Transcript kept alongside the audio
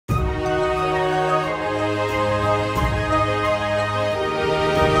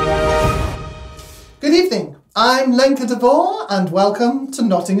I'm Lenka DeVor and welcome to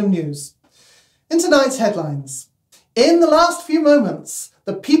Nottingham News. In tonight's headlines, in the last few moments,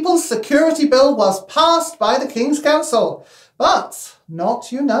 the People's Security Bill was passed by the King's Council, but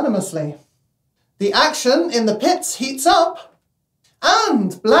not unanimously. The action in the pits heats up,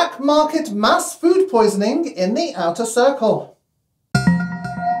 and black market mass food poisoning in the outer circle.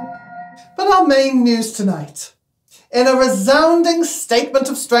 But our main news tonight. In a resounding statement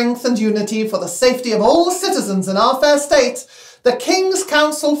of strength and unity for the safety of all citizens in our fair state, the King's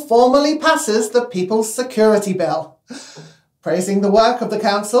Council formally passes the People's Security Bill. Praising the work of the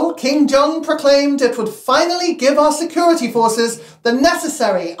Council, King John proclaimed it would finally give our security forces the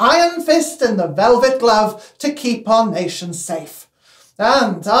necessary iron fist in the velvet glove to keep our nation safe.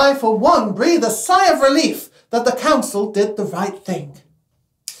 And I, for one, breathe a sigh of relief that the Council did the right thing.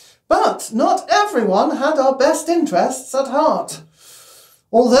 But not everyone had our best interests at heart.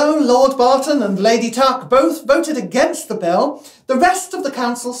 Although Lord Barton and Lady Tuck both voted against the bill, the rest of the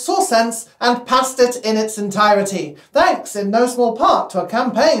Council saw sense and passed it in its entirety, thanks in no small part to a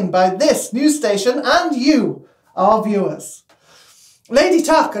campaign by this news station and you, our viewers. Lady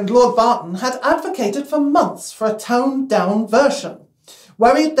Tuck and Lord Barton had advocated for months for a toned-down version,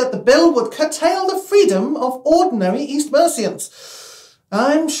 worried that the bill would curtail the freedom of ordinary East Mercians.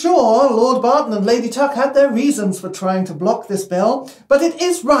 I'm sure Lord Barton and Lady Tuck had their reasons for trying to block this bill, but it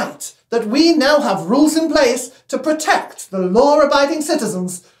is right that we now have rules in place to protect the law-abiding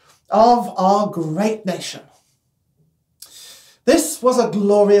citizens of our great nation. This was a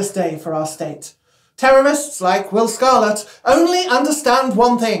glorious day for our state. Terrorists like Will Scarlett only understand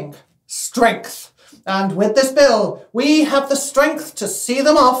one thing: strength. And with this bill, we have the strength to see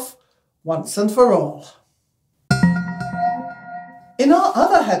them off once and for all. In our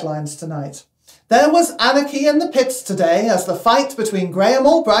other headlines tonight, there was anarchy in the pits today as the fight between Graham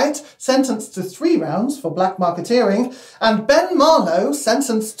Albright, sentenced to 3 rounds for black marketeering, and Ben Marlowe,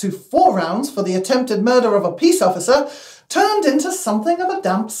 sentenced to 4 rounds for the attempted murder of a peace officer, turned into something of a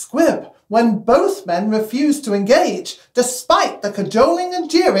damp squib when both men refused to engage, despite the cajoling and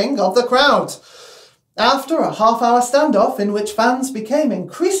jeering of the crowd. After a half-hour standoff in which fans became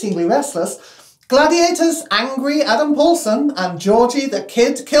increasingly restless, Gladiators angry Adam Paulson and Georgie the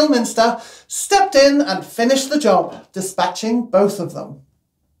Kid Kilminster stepped in and finished the job, dispatching both of them.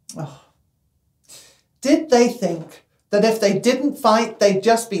 Oh. Did they think that if they didn't fight, they'd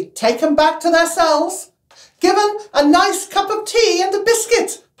just be taken back to their cells? Given a nice cup of tea and a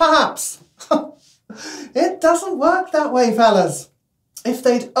biscuit, perhaps? It doesn't work that way, fellas. If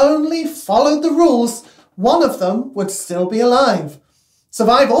they'd only followed the rules, one of them would still be alive.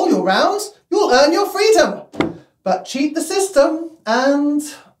 Survive all your rounds, you'll earn your freedom. But cheat the system and...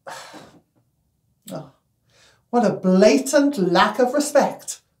 Oh, what a blatant lack of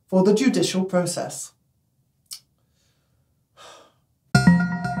respect for the judicial process.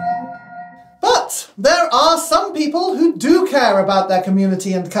 But there are some people who do care about their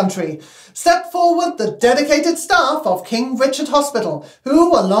community and country. Step forward the dedicated staff of King Richard Hospital,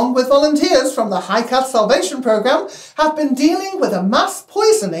 who, along with volunteers from the High Caste Salvation Programme, have been dealing with a mass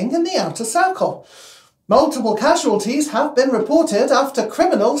poisoning in the outer circle. Multiple casualties have been reported after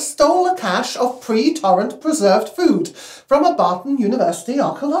criminals stole a cache of pre-torrent preserved food from a Barton University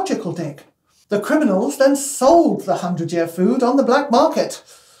archaeological dig. The criminals then sold the 100-year food on the black market.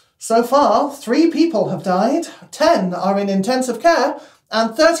 So far, 3 people have died, 10 are in intensive care,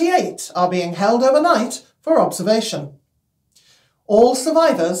 and 38 are being held overnight for observation. All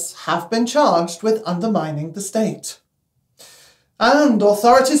survivors have been charged with undermining the state. And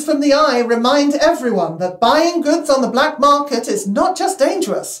authorities from the Eye remind everyone that buying goods on the black market is not just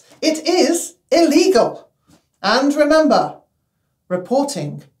dangerous, it is illegal. And remember,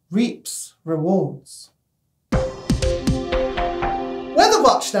 reporting reaps rewards. Weather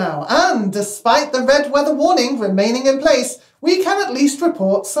watch now, and despite the red weather warning remaining in place, we can at least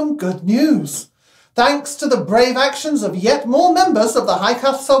report some good news. Thanks to the brave actions of yet more members of the High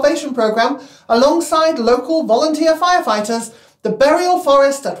Caste Salvation Programme, alongside local volunteer firefighters, the burial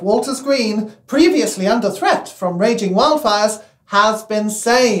forest at Walters Green, previously under threat from raging wildfires, has been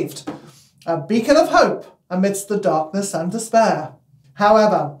saved. A beacon of hope amidst the darkness and despair.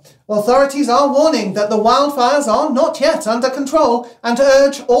 However, authorities are warning that the wildfires are not yet under control and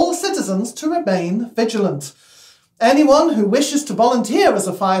urge all citizens to remain vigilant. Anyone who wishes to volunteer as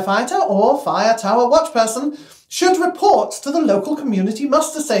a firefighter or fire tower watchperson should report to the local community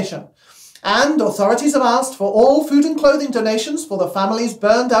muster station. And authorities have asked for all food and clothing donations for the families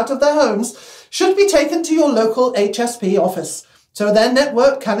burned out of their homes should be taken to your local HSP office, so their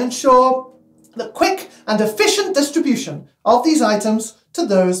network can ensure the quick and efficient distribution of these items to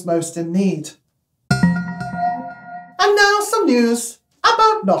those most in need. And now some news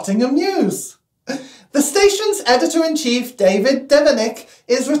about Nottingham News. The station's editor-in-chief, David Devenick,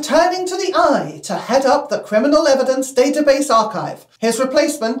 is returning to the Eye to head up the Criminal Evidence Database Archive. His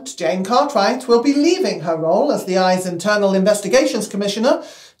replacement, Jane Cartwright, will be leaving her role as the Eye's Internal Investigations Commissioner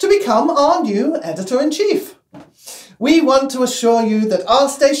to become our new editor-in-chief. We want to assure you that our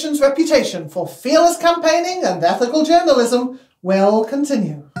station's reputation for fearless campaigning and ethical journalism will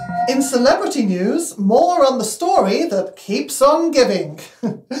continue. In celebrity news, more on the story that keeps on giving.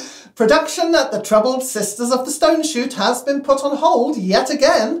 Production at the Troubled Sisters of the Stone Shoot has been put on hold yet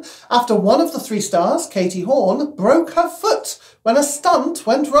again after one of the 3 stars, Katie Horn, broke her foot when a stunt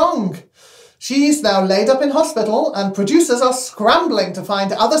went wrong. She's now laid up in hospital and producers are scrambling to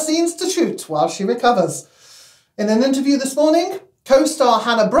find other scenes to shoot while she recovers. In an interview this morning, co-star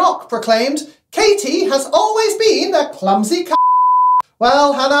Hannah Brock proclaimed, "Katie has always been a clumsy c***."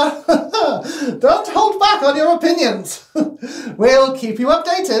 Well, Hannah, don't hold back on your opinions. We'll keep you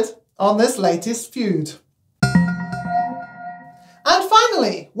updated on this latest feud. And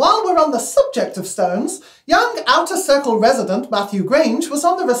finally, while we're on the subject of stones, young Outer Circle resident Matthew Grange was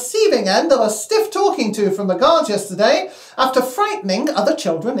on the receiving end of a stiff talking to from the guards yesterday after frightening other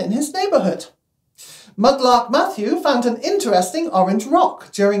children in his neighbourhood. Mudlark Matthew found an interesting orange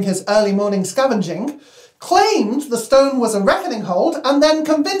rock during his early morning scavenging, claimed the stone was a reckoning hold, and then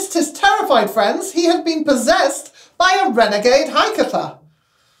convinced his terrified friends he had been possessed by a renegade Haikatha.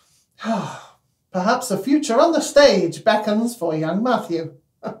 Perhaps a future on the stage beckons for young Matthew.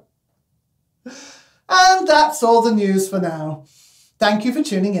 And that's all the news for now. Thank you for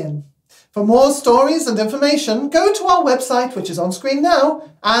tuning in. For more stories and information, go to our website, which is on screen now,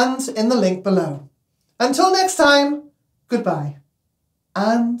 and in the link below. Until next time, goodbye,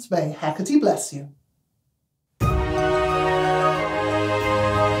 and may Hecate bless you.